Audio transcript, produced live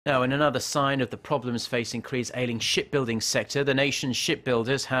Now, in another sign of the problems facing Korea's ailing shipbuilding sector, the nation's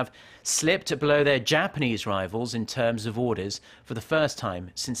shipbuilders have slipped below their Japanese rivals in terms of orders for the first time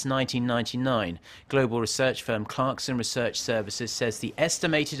since 1999. Global research firm Clarkson Research Services says the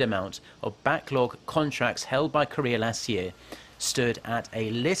estimated amount of backlog contracts held by Korea last year stood at a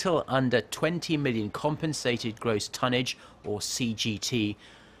little under 20 million compensated gross tonnage, or CGT,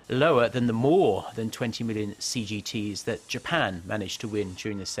 lower than the more than 20 million CGTs that Japan managed to win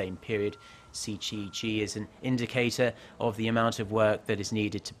during the same period. CGT is an indicator of the amount of work that is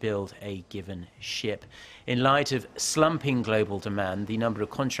needed to build a given ship. In light of slumping global demand, the number of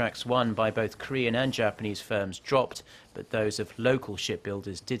contracts won by both Korean and Japanese firms dropped, but those of local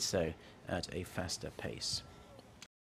shipbuilders did so at a faster pace.